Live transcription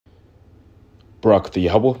Barak the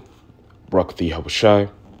Yahweh, Barak the Yahweh Shai.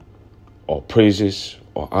 All praises,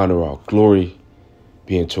 all honor, all glory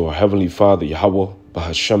be unto our Heavenly Father, Yahweh,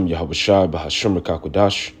 Bahashem Yahweh Shai, Bahashem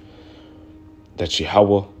Rekakodash. That's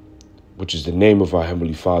Yahweh, which is the name of our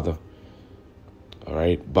Heavenly Father. All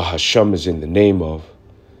right, Bahashem is in the name of.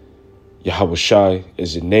 Yahweh Shai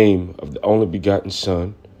is the name of the only begotten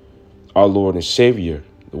Son, our Lord and Savior,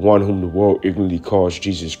 the one whom the world ignorantly calls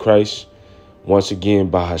Jesus Christ. Once again,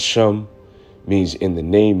 Bahashem means in the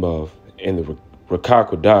name of, and the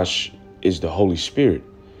Rekakodash is the Holy Spirit.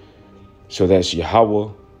 So that's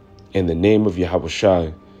Yahweh in the name of Yahweh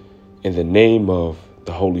Shai, in the name of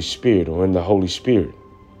the Holy Spirit, or in the Holy Spirit.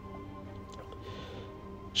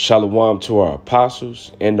 Shalom to our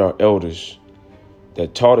apostles and our elders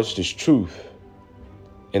that taught us this truth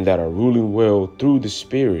and that are ruling well through the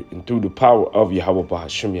Spirit and through the power of Yahweh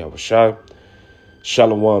Bahashem Yahweh Shai.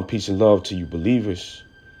 Shalom, peace and love to you believers.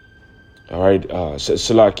 All right,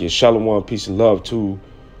 Salakia, shalom, peace and love to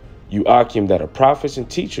you Akim that are prophets and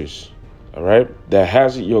teachers, all right, that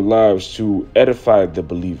hazard your lives to edify the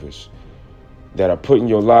believers, that are putting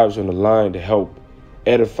your lives on the line to help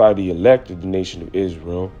edify the elect of the nation of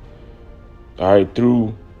Israel, all right,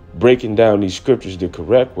 through breaking down these scriptures the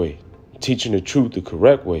correct way, teaching the truth the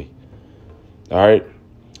correct way, all right.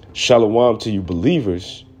 Shalom to you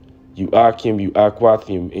believers, you Akim, you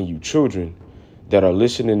Akwathim, and you children that are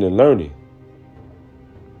listening and learning.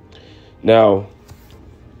 Now,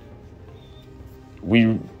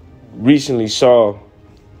 we recently saw,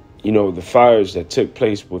 the fires that took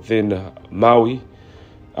place within Maui,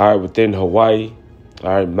 all right, within Hawaii. All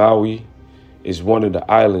right, Maui is one of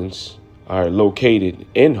the islands, all right, located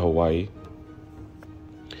in Hawaii.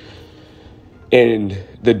 And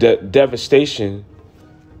the devastation,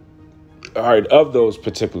 all right, of those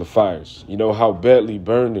particular fires, how badly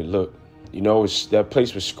burned it looked. That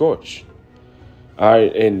place was scorched. All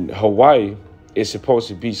right, and Hawaii is supposed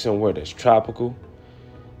to be somewhere that's tropical.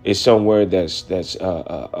 It's somewhere that's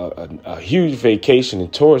a huge vacation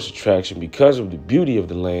and tourist attraction because of the beauty of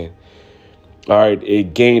the land. All right,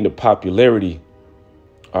 it gained a popularity,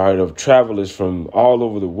 all right, of travelers from all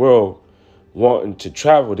over the world wanting to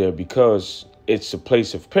travel there because it's a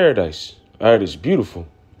place of paradise. All right, it's beautiful.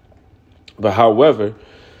 But however,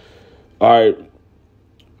 all right,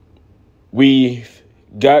 we've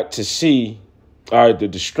got to see, all right, the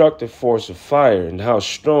destructive force of fire and how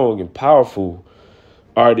strong and powerful,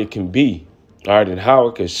 all right, it can be, all right, and how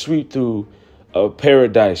it can sweep through a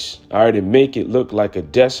paradise, all right, and make it look like a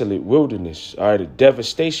desolate wilderness, all right, a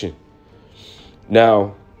devastation.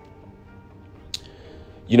 Now,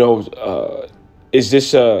 is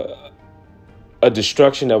this a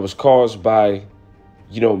destruction that was caused by,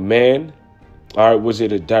 man? All right, was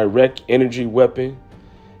it a direct energy weapon?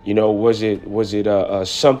 Was it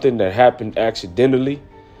something that happened accidentally?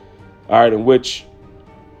 All right, in which,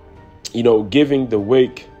 giving the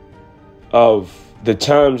wake of the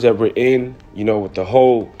times that we're in, with the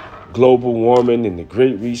whole global warming and the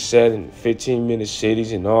Great Reset and 15-minute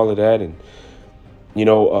cities and all of that. And,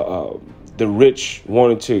 the rich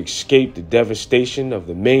wanting to escape the devastation of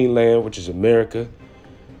the mainland, which is America.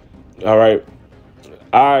 All right.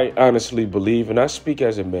 I honestly believe, and I speak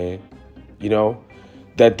as a man,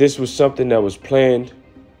 that this was something that was planned.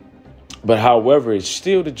 But however, it's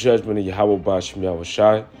still the judgment of Yahweh Bashim Yahweh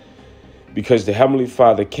Shai, because the Heavenly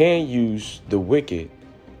Father can use the wicked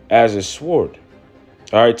as a sword,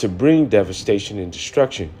 all right, to bring devastation and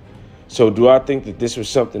destruction. So do I think that this was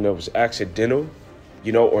something that was accidental,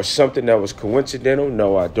 or something that was coincidental?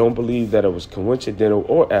 No, I don't believe that it was coincidental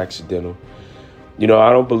or accidental. I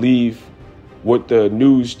don't believe what the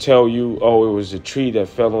news tell you. Oh, it was a tree that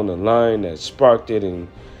fell on the line that sparked it. And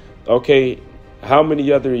okay, how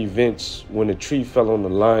many other events when a tree fell on the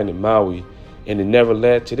line in Maui and it never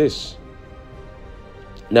led to this?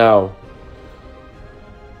 Now,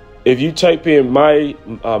 if you type in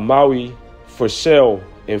Maui for sale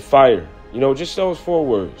and fire, just those 4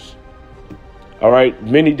 words, all right,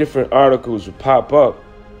 many different articles will pop up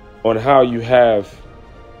on how you have,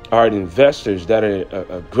 all right, investors that are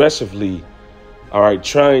aggressively, all right,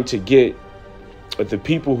 trying to get the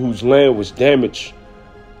people whose land was damaged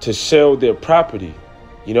to sell their property,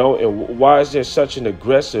 and why is there such an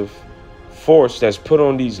aggressive force that's put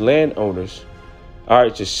on these landowners, all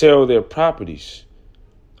right, to sell their properties?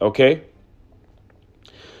 Okay.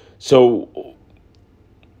 So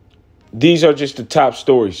these are just the top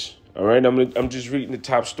stories. All right. I'm just reading the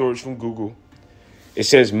top stories from Google. It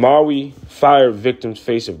says Maui fire victims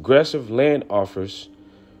face aggressive land offers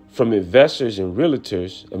from investors and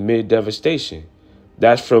realtors amid devastation.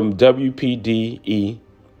 That's from WPDE.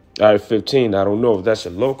 All right, 15. I don't know if that's a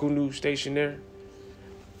local news station there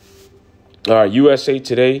All right, USA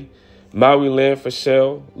Today, Maui land for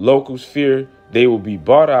sale. Locals fear they will be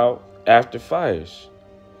bought out after fires.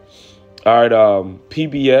 All right,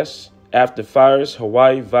 PBS, after fires,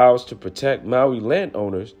 Hawaii vows to protect Maui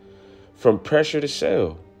landowners from pressure to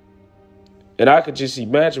sell. And I could just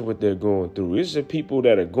imagine what they're going through. These are people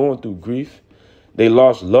that are going through grief. They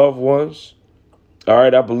lost loved ones. All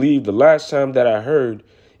right, I believe the last time that I heard,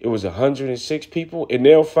 it was 106 people, and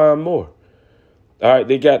they'll find more. All right,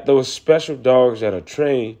 they got those special dogs that are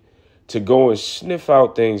trained to go and sniff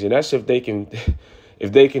out things, and that's if they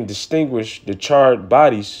can distinguish the charred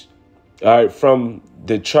bodies, all right, from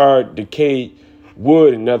the charred, decayed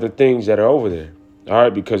wood and other things that are over there. All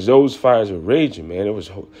right, because those fires are raging, man. It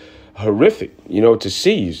was horrific, to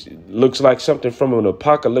see. It looks like something from an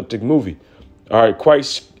apocalyptic movie. All right,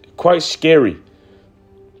 quite scary.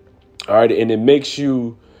 All right, and it makes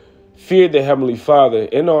you fear the Heavenly Father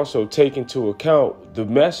and also take into account the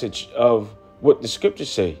message of what the scriptures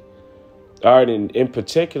say. All right, and in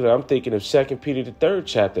particular, I'm thinking of 2 Peter, the 3rd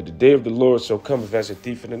chapter, the day of the Lord shall come as a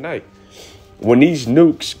thief in the night. When these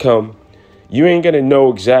nukes come, you ain't going to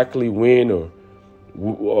know exactly when or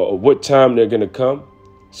what time they're going to come,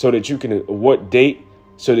 so that you can, what date,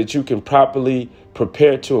 so that you can properly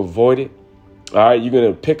prepare to avoid it. All right, you're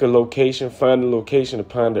going to pick a location, find a location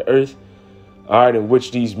upon the earth, all right, in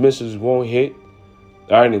which these missiles won't hit,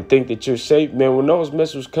 all right, and think that you're safe. Man, when those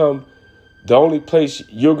missiles come, the only place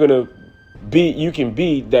you can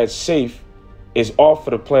be that's safe is off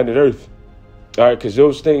of the planet Earth, all right, because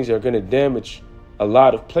those things are going to damage a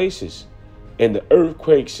lot of places, and the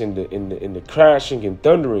earthquakes and the crashing and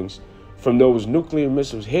thunderings from those nuclear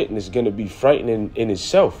missiles hitting is going to be frightening in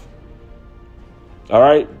itself. All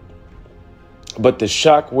right. But the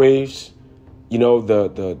shock waves,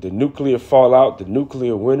 the nuclear fallout, the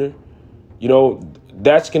nuclear winter,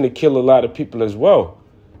 that's going to kill a lot of people as well.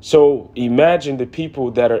 So imagine the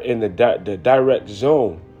people that are in the direct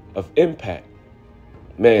zone of impact.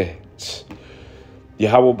 Man,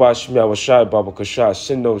 Yahweh Bashmi Awashai Baba Kusha,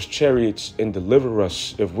 send those chariots and deliver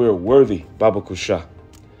us if we're worthy, Baba Kusha.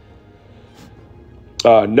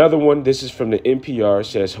 Another one, this is from the NPR,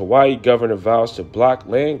 says Hawaii governor vows to block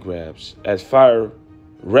land grabs as fire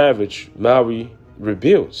ravage Maui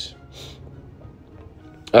rebuilds.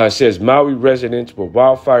 Says Maui residents with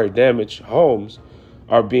wildfire damaged homes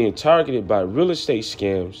are being targeted by real estate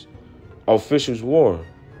scams, officials warn.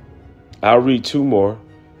 I'll read two more.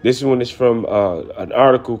 This one is from an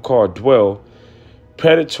article called Dwell.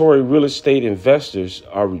 Predatory real estate investors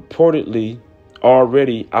are reportedly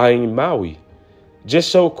already eyeing Maui.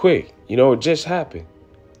 Just so quick, it just happened.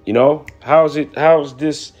 How's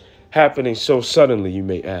this happening so suddenly, you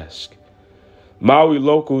may ask? Maui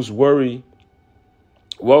locals worry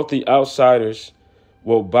wealthy outsiders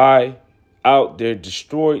will buy out their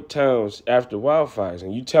destroyed towns after wildfires.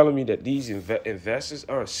 And you telling me that these investors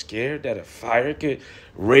aren't scared that a fire could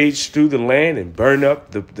rage through the land and burn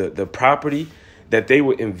up the property that they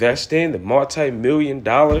would invest in, the multi-million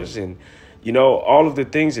dollars and all of the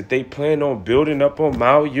things that they plan on building up on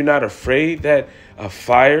Maui? You're not afraid that a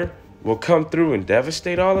fire will come through and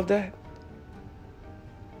devastate all of that?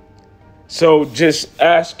 So just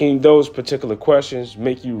asking those particular questions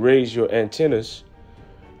make you raise your antennas.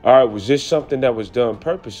 All right, was this something that was done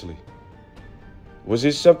purposely? Was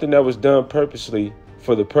this something that was done purposely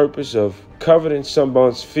for the purpose of coveting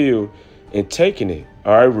someone's field and taking it?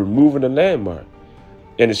 All right, removing a landmark.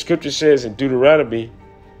 And the scripture says in Deuteronomy,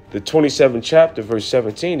 the 27th chapter, verse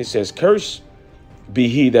 17, it says, "Cursed be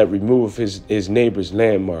he that removeth his neighbor's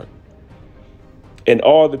landmark. And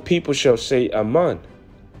all the people shall say, Amen."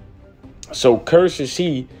 So cursed is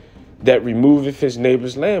he that removeth his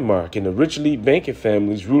neighbor's landmark. And the rich elite banking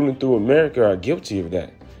families ruling through America are guilty of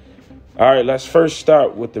that. All right, let's first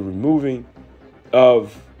start with the removing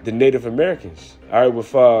of the Native Americans. All right,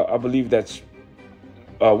 with, I believe that's,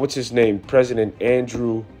 what's his name? President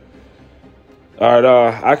Andrew. All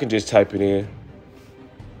right, I can just type it in.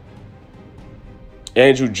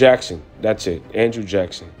 Andrew Jackson. That's it. Andrew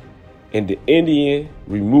Jackson. And the Indian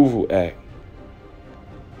Removal Act.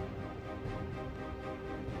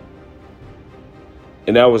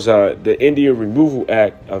 And that was the Indian Removal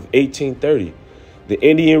Act of 1830. The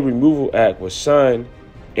Indian Removal Act was signed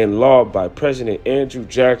in law by President Andrew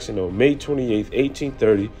Jackson on May 28,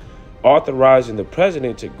 1830, authorizing the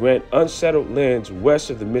president to grant unsettled lands west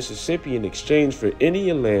of the Mississippi in exchange for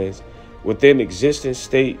Indian lands within existing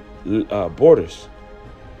state borders.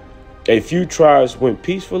 A few tribes went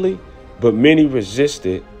peacefully, but many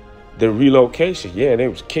resisted the relocation. Yeah, they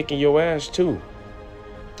was kicking your ass too.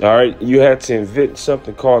 All right, you had to invent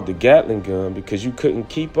something called the Gatling gun because you couldn't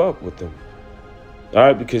keep up with them. All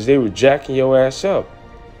right, because they were jacking your ass up.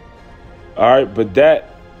 All right, but that,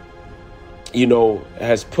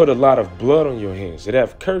 has put a lot of blood on your hands. It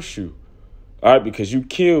have cursed you. All right, because you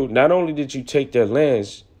killed, not only did you take their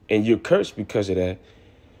lands and you're cursed because of that,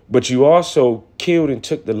 but you also killed and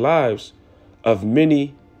took the lives of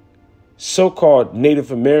many so-called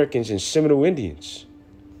Native Americans and Seminole Indians.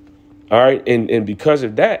 All right. And because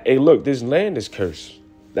of that, hey, look, this land is cursed.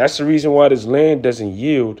 That's the reason why this land doesn't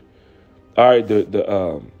yield. All right.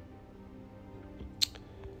 The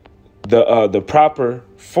proper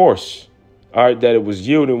force. All right. That it was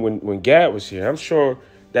yielding when Gad was here. I'm sure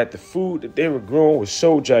that the food that they were growing was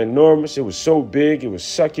so ginormous. It was so big. It was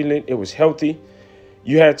succulent. It was healthy.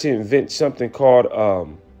 You had to invent something called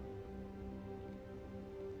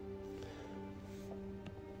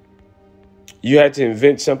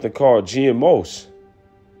GMOs.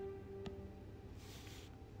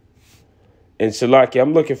 And Salaki,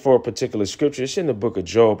 I'm looking for a particular scripture. It's in the book of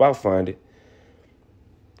Job. I'll find it.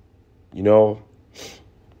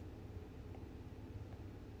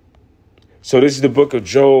 So this is the book of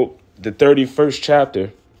Job, the 31st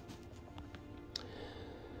chapter.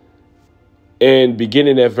 And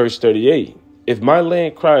beginning at verse 38, if my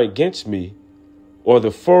land cry against me, or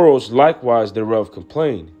the furrows likewise thereof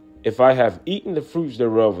complain, if I have eaten the fruits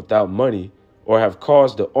thereof without money, or have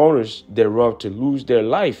caused the owners thereof to lose their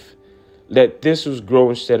life, let thistles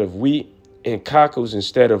grow instead of wheat, and cockles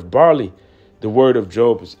instead of barley. The word of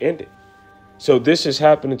Job is ended. So this is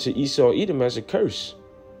happening to Esau Edom as a curse.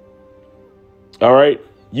 All right.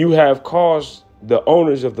 You have caused the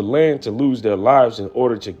owners of the land to lose their lives in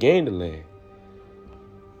order to gain the land.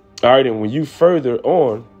 All right. And when you further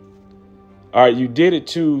on, all right, you did it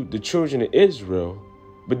to the children of Israel,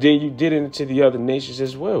 but then you did it to the other nations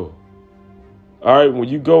as well. All right. When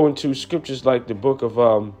you go into scriptures like the book of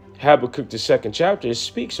Habakkuk, the 2nd chapter, it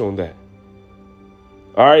speaks on that.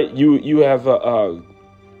 All right. You have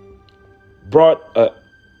brought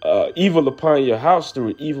evil upon your house through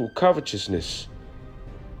an evil covetousness.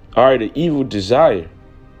 All right. An evil desire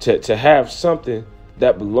to have something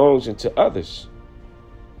that belongs into others.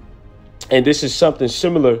 And this is something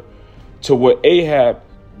similar to what Ahab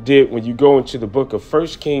did when you go into the book of 1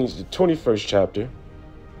 Kings, the 21st chapter.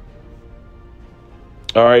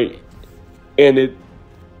 All right. And it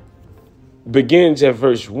begins at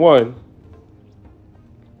verse 1.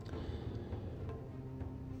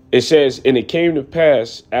 It says, and it came to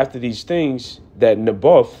pass after these things that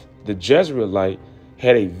Naboth, the Jezreelite,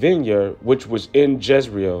 had a vineyard which was in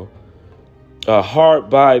Jezreel, hard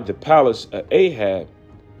by the palace of Ahab,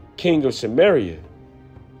 king of Samaria.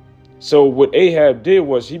 So what Ahab did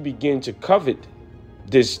was he began to covet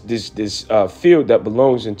this field that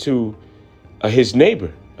belongs into his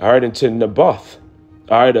neighbor, all right, into Naboth,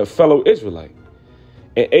 all right, a fellow Israelite.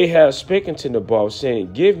 And Ahab spake unto Naboth,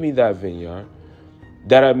 saying, give me thy vineyard,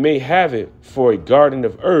 that I may have it for a garden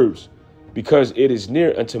of herbs, because it is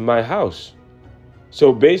near unto my house.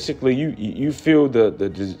 So basically, you feel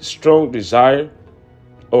the strong desire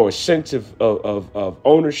or a sense of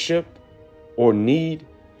ownership or need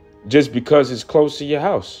just because it's close to your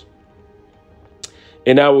house.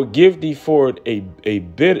 And I will give thee for it a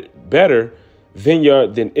bit better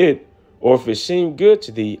vineyard than it, or if it seem good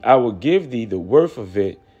to thee, I will give thee the worth of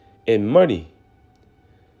it in money.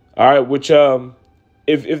 All right, which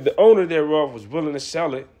if the owner thereof was willing to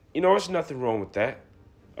sell it, there's nothing wrong with that.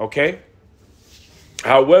 Okay.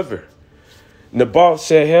 However, Naboth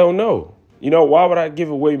said, hell no. Why would I give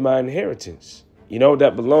away my inheritance?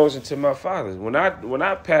 That belongs into my father. When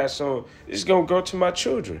I pass on, it's going to go to my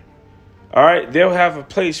children. All right. They'll have a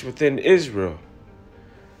place within Israel.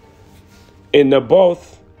 And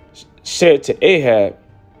Naboth said to Ahab,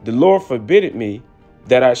 the Lord forbidded me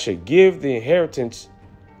that I should give the inheritance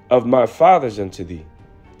of my fathers unto thee.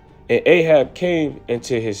 And Ahab came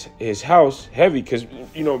into his house heavy because,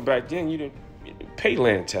 back then you didn't pay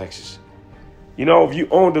land taxes. If you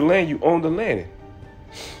owned the land, you owned the land.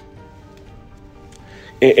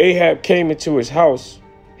 And Ahab came into his house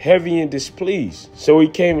heavy and displeased. So he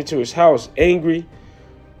came into his house angry.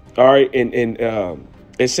 All right. And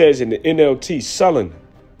it says in the NLT, sullen.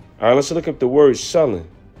 All right, let's look up the word sullen.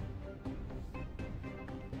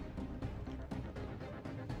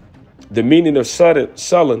 The meaning of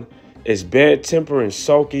sullen is bad temper and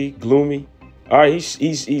sulky, gloomy. All right,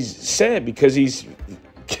 he's sad because he's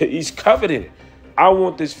coveting it. I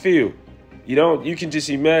want this field. You can just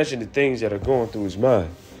imagine the things that are going through his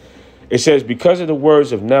mind. It says, because of the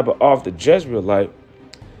words of Naboth the Jezreelite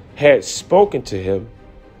had spoken to him,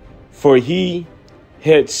 for he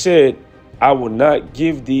had said, I will not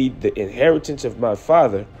give thee the inheritance of my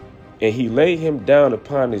father, And he laid him down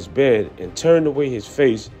upon his bed and turned away his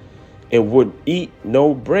face and would eat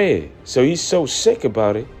no bread. So he's so sick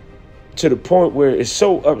about it, to the point where it's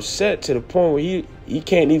so upset to the point where he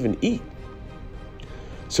can't even eat.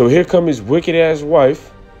 So here come his wicked ass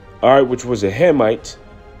wife, all right, which was a Hamite.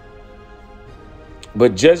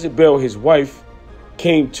 But Jezebel, his wife,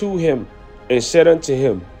 came to him and said unto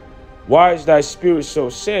him, Why is thy spirit so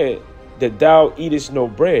sad that thou eatest no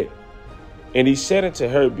bread? And he said unto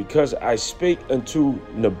her, Because I spake unto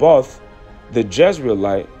Naboth the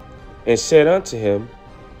Jezreelite, and said unto him,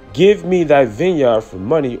 Give me thy vineyard for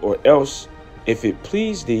money, or else, if it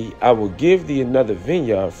please thee, I will give thee another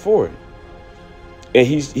vineyard for it. And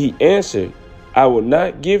he answered, I will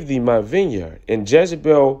not give thee my vineyard. And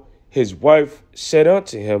Jezebel, his wife, said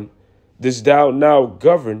unto him, Dost thou now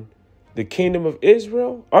govern the kingdom of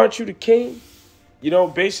Israel? Aren't you the king?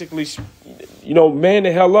 Basically, man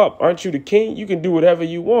the hell up. Aren't you the king? You can do whatever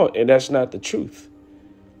you want. And that's not the truth.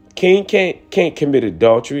 King can't commit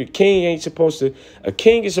adultery. A king is supposed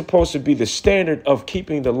to be the standard of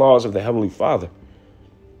keeping the laws of the Heavenly Father.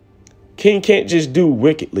 King can't just do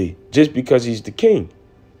wickedly just because he's the king.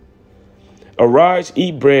 Arise,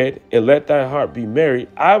 eat bread, and let thy heart be merry.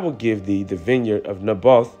 I will give thee the vineyard of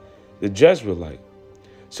Naboth the Jezreelite.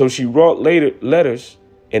 So she wrote letters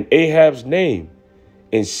in Ahab's name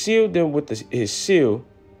and sealed them with his seal.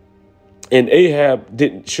 And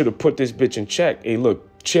Ahab should have put this bitch in check. Hey, look,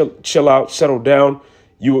 chill out, settle down.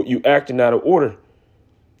 You acting out of order.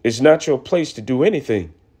 It's not your place to do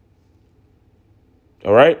anything.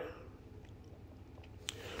 All right.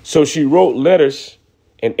 So she wrote letters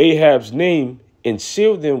in Ahab's name and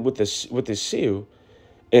sealed them with his seal,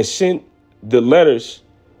 and sent the letters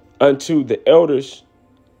unto the elders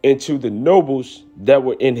and to the nobles that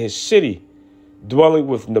were in his city, dwelling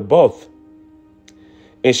with Naboth.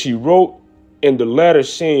 And she wrote in the letter,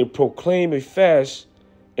 saying, Proclaim a fast,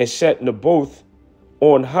 and set Naboth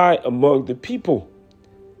on high among the people,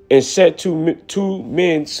 and set two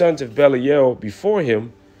men, sons of Belial, before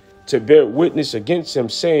him, to bear witness against him,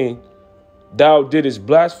 saying, Thou didst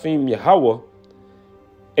blaspheme Yahweh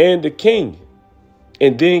and the king,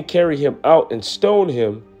 and then carry him out and stone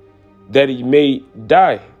him, that he may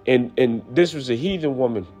die. And this was a heathen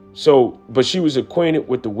woman. But she was acquainted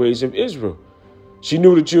with the ways of Israel. She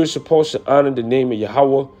knew that you were supposed to honor the name of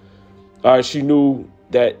Yahweh. She knew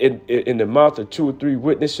that in the mouth of 2 or 3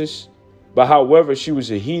 witnesses. But however, she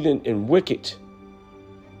was a heathen and wicked.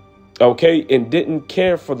 Okay, and didn't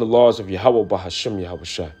care for the laws of Yahweh Bahashem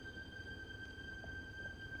Yahushua.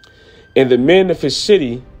 And the men of his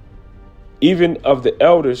city, even of the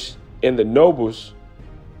elders and the nobles,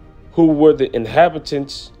 who were the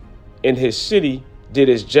inhabitants in his city, did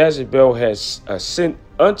as Jezebel has sent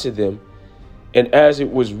unto them, and as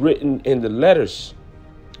it was written in the letters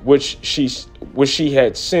which she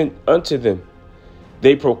had sent unto them.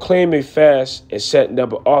 They proclaimed a fast and set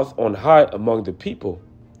Naboth on high among the people.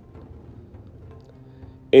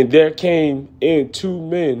 And there came in 2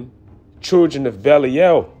 men, children of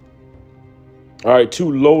Belial, all right,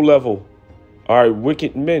 2 low-level, all right,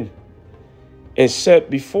 wicked men, and set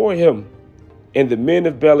before him. And the men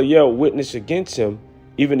of Belial witnessed against him,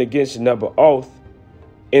 even against Naboth,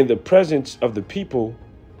 in the presence of the people,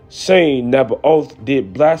 saying, Naboth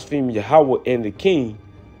did blaspheme Yahweh and the king.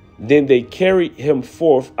 Then they carried him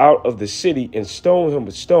forth out of the city and stoned him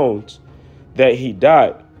with stones, that he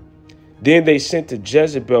died. Then they sent to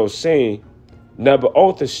Jezebel, saying,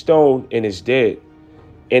 Naboth is stoned and is dead.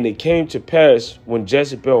 And it came to pass, when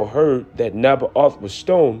Jezebel heard that Naboth was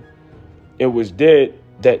stoned and was dead,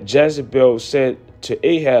 that Jezebel said to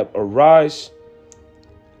Ahab, Arise,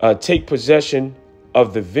 take possession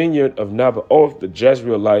of the vineyard of Naboth the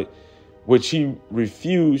Jezreelite, which he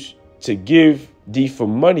refused to give thee for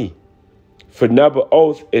money. For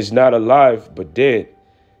Naboth is not alive, but dead.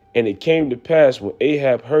 And it came to pass, when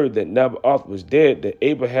Ahab heard that Naboth was dead, that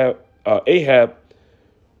Ahab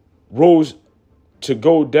rose to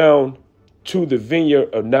go down to the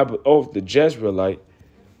vineyard of Naboth the Jezreelite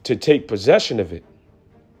to take possession of it.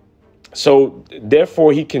 So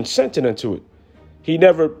therefore he consented unto it. He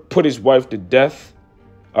never put his wife to death,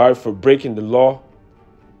 all right, for breaking the law.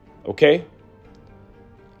 Okay.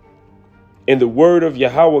 And the word of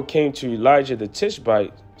Yahweh came to Elijah the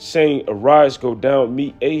Tishbite, saying, Arise, go down,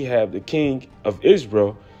 meet Ahab, the king of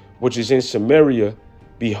Israel, which is in Samaria.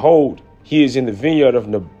 Behold, he is in the vineyard of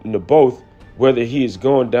Naboth, whether he is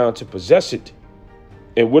going down to possess it.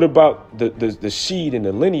 And what about the seed and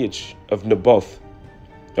the lineage of Naboth?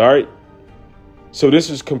 All right. So this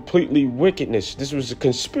was completely wickedness. This was a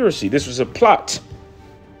conspiracy. This was a plot.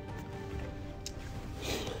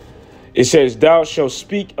 It says, thou shalt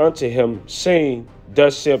speak unto him, saying,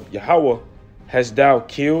 thus saith Yahweh, hast thou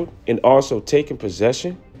killed and also taken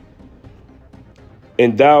possession?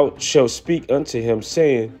 And thou shalt speak unto him,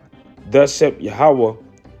 saying, thus saith Yahweh,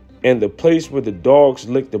 and the place where the dogs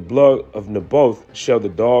lick the blood of Naboth shall the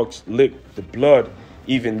dogs lick the blood,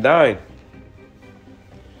 even thine.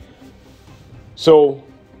 So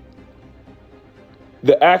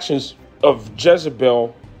the actions of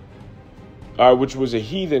Jezebel, which was a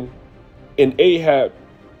heathen, and Ahab,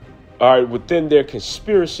 within their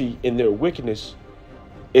conspiracy and their wickedness,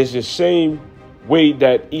 is the same way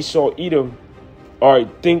that Esau Edom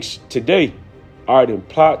thinks today, and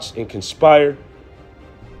plots and conspire.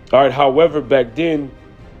 However, back then,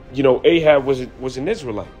 Ahab was an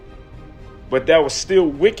Israelite, but that was still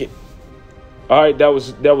wicked.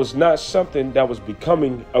 That was not something that was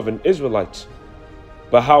becoming of an Israelite.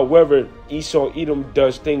 But however, Esau Edom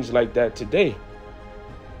does things like that today.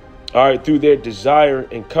 Through their desire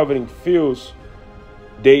and coveting fields,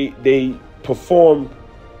 they perform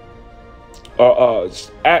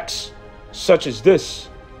acts such as this.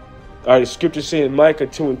 The scripture say in Micah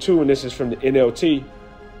 2:2, and this is from the NLT,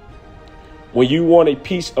 when you want a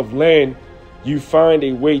piece of land, you find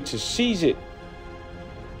a way to seize it.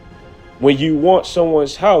 When you want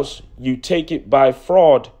someone's house, you take it by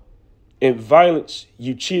fraud and violence.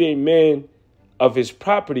 You cheat a man of his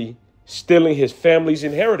property, stealing his family's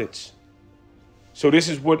inheritance. So this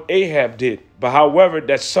is what Ahab did. But however,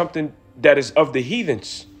 that's something that is of the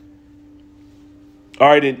heathens.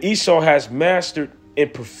 And Esau has mastered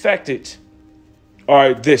and perfected,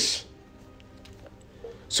 this.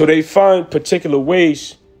 So they find particular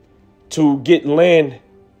ways to get land.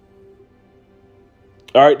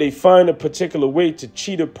 They find a particular way to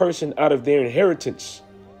cheat a person out of their inheritance,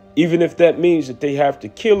 even if that means that they have to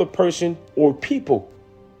kill a person or people,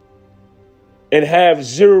 and have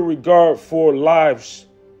zero regard for lives.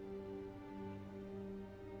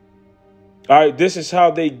 This is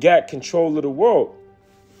how they got control of the world.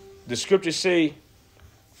 The scriptures say,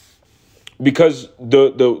 because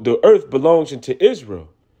the earth belongs into Israel,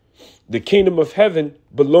 the kingdom of heaven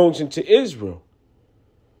belongs into Israel.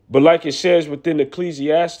 But like it says within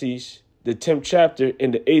Ecclesiastes, the 10th chapter,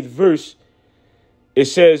 in the 8th verse, it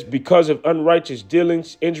says, because of unrighteous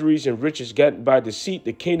dealings, injuries, and riches gotten by deceit,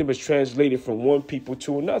 the kingdom is translated from one people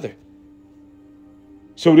to another.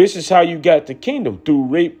 So this is how you got the kingdom, through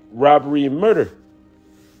rape, robbery, and murder.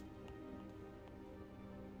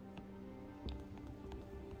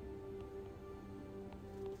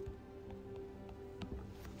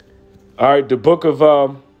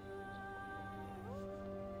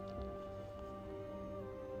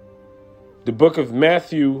 The book of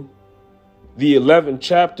Matthew, the 11th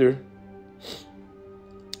chapter,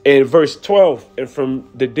 and verse 12, and from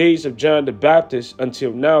the days of John the Baptist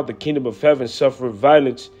until now, the kingdom of heaven suffered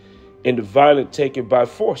violence, and the violent take it by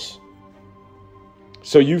force.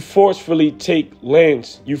 So you forcefully take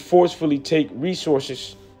lands, you forcefully take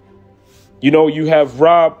resources. You have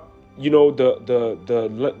robbed,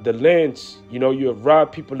 the lands. You have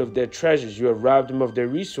robbed people of their treasures. You have robbed them of their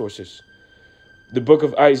resources. The book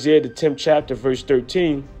of Isaiah, the 10th chapter, verse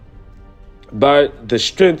 13. By the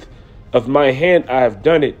strength of my hand I have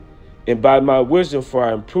done it, and by my wisdom, for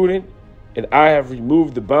I am prudent, and I have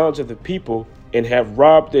removed the bounds of the people, and have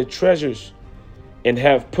robbed their treasures, and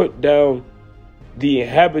have put down the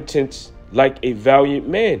inhabitants like a valiant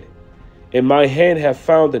man. And my hand hath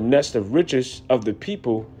found the nest of riches of the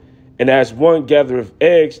people, and as one gathereth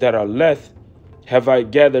eggs that are left, have I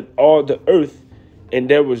gathered all the earth, and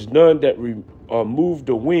there was none that moved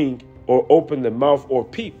the wing, or opened the mouth, or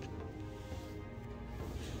peeped.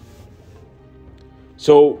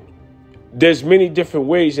 So there's many different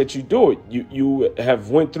ways that you do it. You have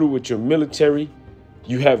went through with your military.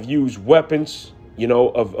 You have used weapons,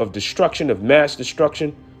 of destruction, of mass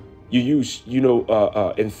destruction. You use,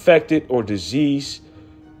 infected or disease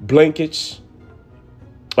blankets.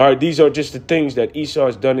 These are just the things that Esau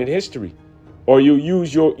has done in history. Or you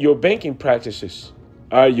use your banking practices,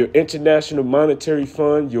 your International Monetary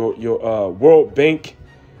Fund, your World Bank.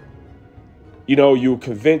 You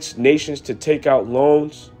convince nations to take out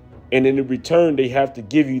loans, and in return, they have to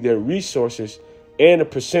give you their resources and a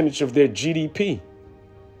percentage of their GDP.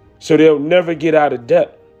 So they'll never get out of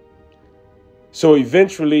debt. So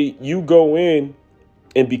eventually you go in,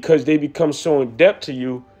 and because they become so in debt to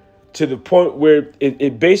you, to the point where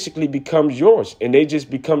it basically becomes yours, and they just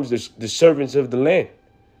becomes the servants of the land.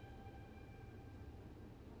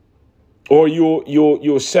 Or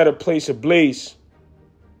you'll set a place ablaze,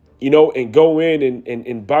 and go in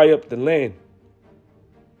and buy up the land.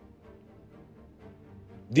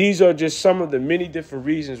 These are just some of the many different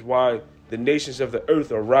reasons why the nations of the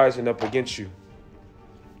earth are rising up against you.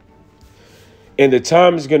 And the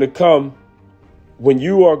time is going to come when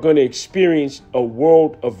you are going to experience a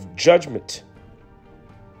world of judgment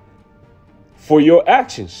for your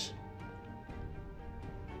actions.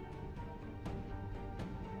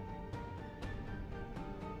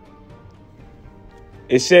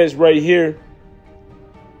 It says right here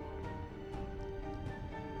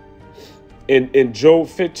in Job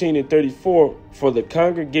 15:34, for the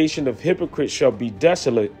congregation of hypocrites shall be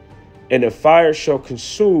desolate, and the fire shall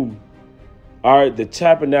consume, all right, the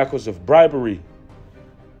tabernacles of bribery.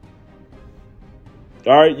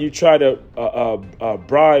 All right, you try to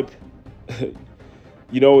bribe,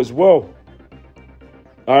 as well.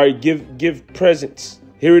 All right, give presents.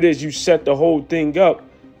 Here it is. You set the whole thing up,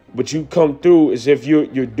 but you come through as if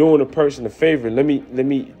you're doing a person a favor. Let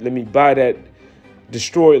me buy that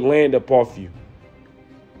destroyed land up off you.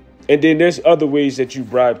 And then there's other ways that you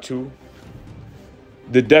bribe too.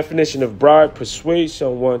 The definition of bribe: persuade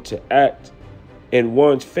someone to act in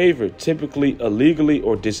one's favor, typically illegally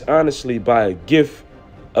or dishonestly, by a gift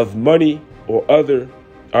of money or other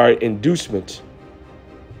inducement.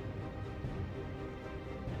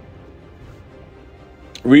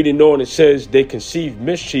 Reading on, it says, they conceive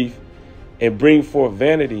mischief and bring forth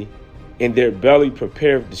vanity, and their belly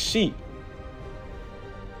prepare deceit.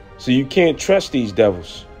 So you can't trust these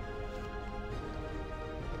devils.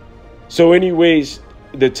 So anyways,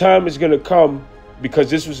 the time is going to come,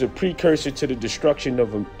 because this was a precursor to the destruction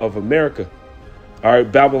of America. All right,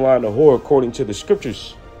 Babylon, the whore, according to the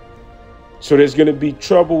scriptures. So there's going to be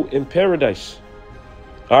trouble in paradise.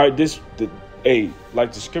 All right,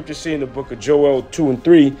 like the scriptures say in the book of Joel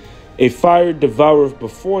 2:3, a fire devoureth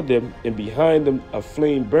before them, and behind them a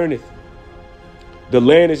flame burneth. The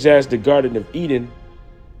land is as the Garden of Eden,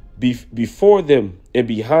 before them and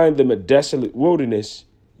behind them a desolate wilderness,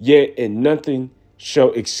 yet and nothing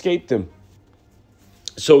shall escape them.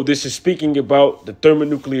 So this is speaking about the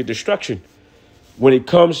thermonuclear destruction when it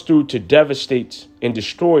comes through to devastate and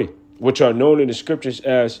destroy, which are known in the scriptures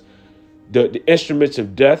as the instruments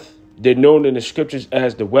of death. They're known in the scriptures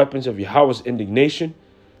as the weapons of Yahweh's indignation.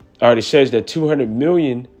 All right, it says that 200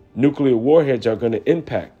 million nuclear warheads are going to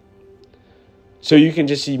impact. So you can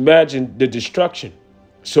just imagine the destruction.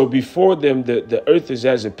 So before them, the earth is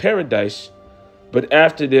as a paradise, but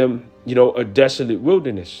after them, a desolate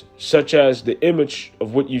wilderness, such as the image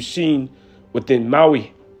of what you've seen within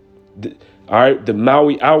Maui. The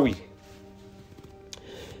Maui.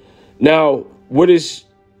 Now, what is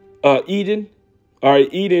Eden? All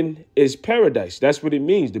right, Eden is paradise. That's what it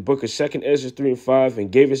means. The book of 2 Ezra 3:5,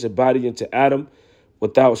 and gave us a body unto Adam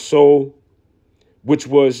without soul, which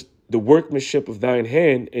was the workmanship of thine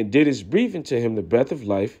hand, and didst breathe into him the breath of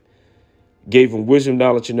life, gave him wisdom,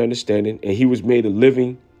 knowledge, and understanding, and he was made a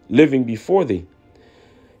living before thee.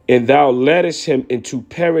 And thou leddest him into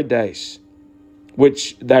paradise,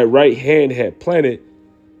 which thy right hand had planted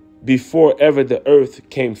before ever the earth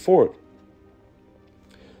came forth.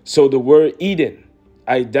 So the word Eden,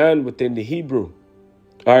 Aidan, within the Hebrew,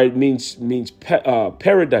 all right, means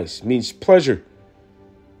paradise, means pleasure.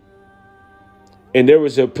 And there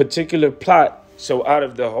was a particular plot. So out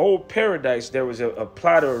of the whole paradise, there was a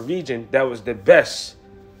plot or a region that was the best.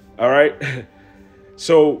 All right.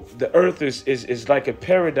 So the earth is like a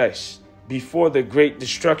paradise before the great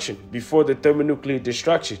destruction, before the thermonuclear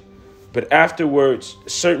destruction. But afterwards,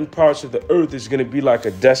 certain parts of the earth is going to be like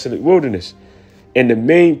a desolate wilderness. And the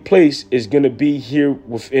main place is going to be here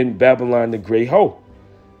within Babylon, the great hoe.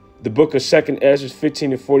 The book of 2 Ezra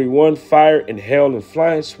 15:41, fire and hail and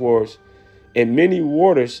flying swords and many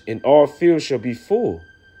waters in all fields shall be full.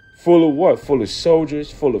 Full of what? Full of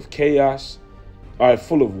soldiers, full of chaos, all right,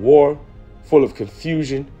 full of war, full of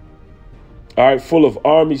confusion, all right, full of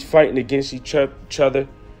armies fighting against each other,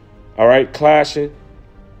 all right, clashing,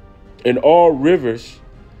 and all rivers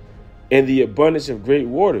and the abundance of great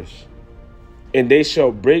waters. And they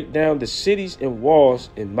shall break down the cities and walls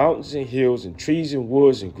and mountains and hills and trees and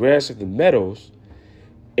woods and grass of the meadows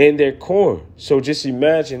and their corn. So just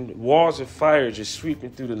imagine walls of fire just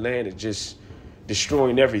sweeping through the land and just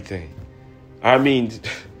destroying everything. I mean,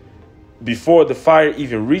 before the fire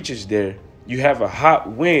even reaches there, you have a hot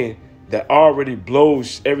wind that already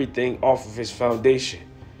blows everything off of its foundation.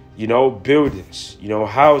 Buildings,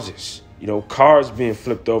 houses, cars being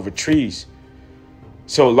flipped over, trees.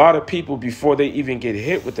 So a lot of people, before they even get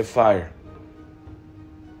hit with the fire,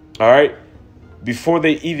 all right, before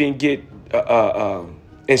they even get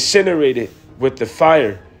incinerated with the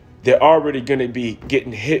fire, they're already going to be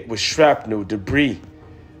getting hit with shrapnel, debris,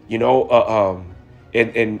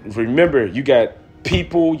 and remember, you got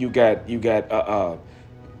people, you got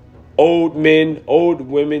old men, old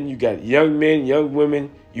women, you got young men, young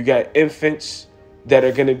women, you got infants that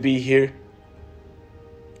are going to be here.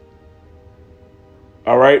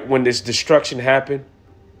 All right, when this destruction happened.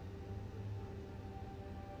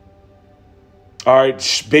 All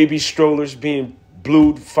right, baby strollers being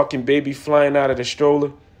blued, fucking baby flying out of the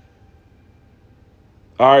stroller.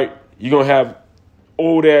 All right, you're going to have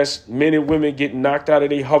old ass men and women getting knocked out of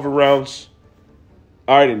their hover rounds.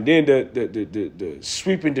 All right, and then the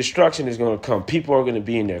sweeping destruction is going to come. People are going to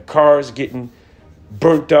be in their cars getting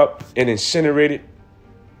burnt up and incinerated.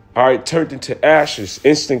 All right, turned into ashes,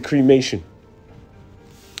 instant cremation.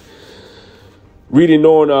 Reading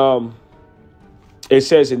on, it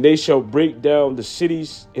says, and they shall break down the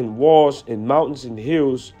cities and walls and mountains and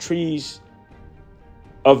hills, trees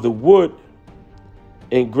of the wood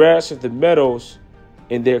and grass of the meadows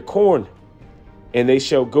and their corn. And they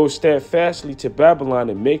shall go steadfastly to Babylon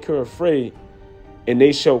and make her afraid. And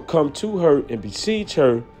they shall come to her and besiege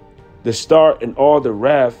her. The star and all the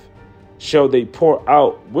wrath shall they pour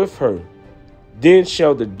out with her. Then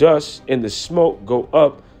shall the dust and the smoke go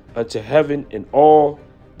up unto heaven, and all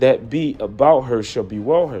that be about her shall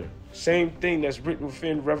bewail her. Same thing that's written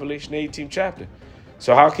within Revelation 18th chapter.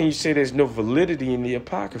 So how can you say there's no validity in the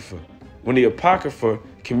Apocrypha when the Apocrypha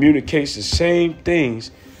communicates the same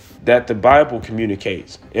things that the Bible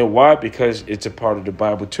communicates? And why? Because it's a part of the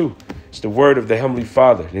Bible too. It's the word of the Heavenly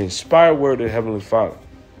Father, the inspired word of the Heavenly Father.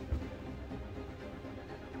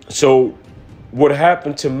 So what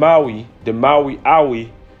happened to Maui, the Maui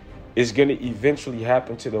Aui, is going to eventually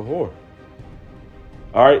happen to the whore.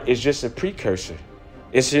 All right, it's just a precursor.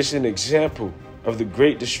 It's just an example of the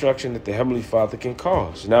great destruction that the Heavenly Father can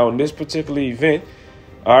cause. Now, in this particular event,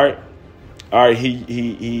 all right,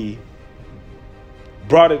 he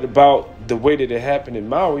brought it about the way that it happened in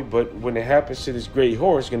Maui, but when it happens to this great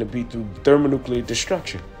whore, it's going to be through thermonuclear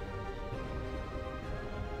destruction.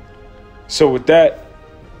 So with that,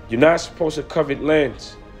 you're not supposed to covet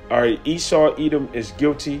lands. All right, Esau, Edom is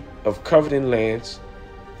guilty of coveting lands.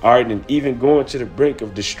 All right, and even going to the brink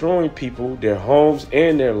of destroying people, their homes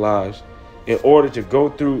and their lives in order to go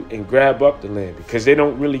through and grab up the land, because they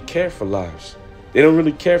don't really care for lives. They don't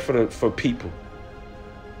really care for people.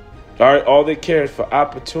 All right, all they care is for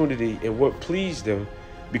opportunity and what pleased them,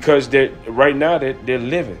 because right now they're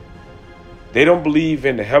living. They don't believe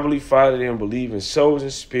in the Heavenly Father. They don't believe in souls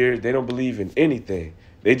and spirits. They don't believe in anything.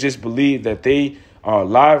 They just believe that they are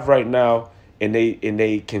alive right now, and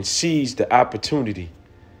they can seize the opportunity.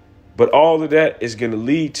 But all of that is going to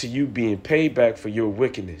lead to you being paid back for your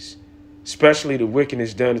wickedness, especially the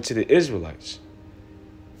wickedness done to the Israelites.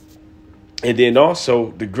 And then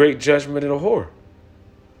also the great judgment of the whore.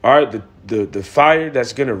 All right, the fire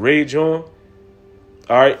that's going to rage on,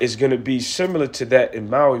 all right, is going to be similar to that in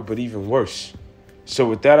Maui, but even worse. So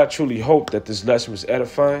with that, I truly hope that this lesson was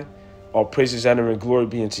edifying. All praises, honor, and glory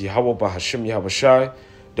be unto Yahweh, Bahashem Yahweh Shai.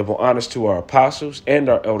 Double honors to our apostles and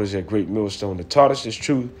our elders at Great Millstone that taught us this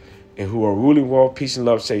truth and who are ruling world. Peace and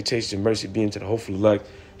love, salutation, and mercy be unto the hopeful elect.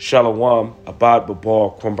 Shalom, Abad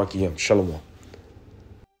Babal, Kwambakiyam. Shalom.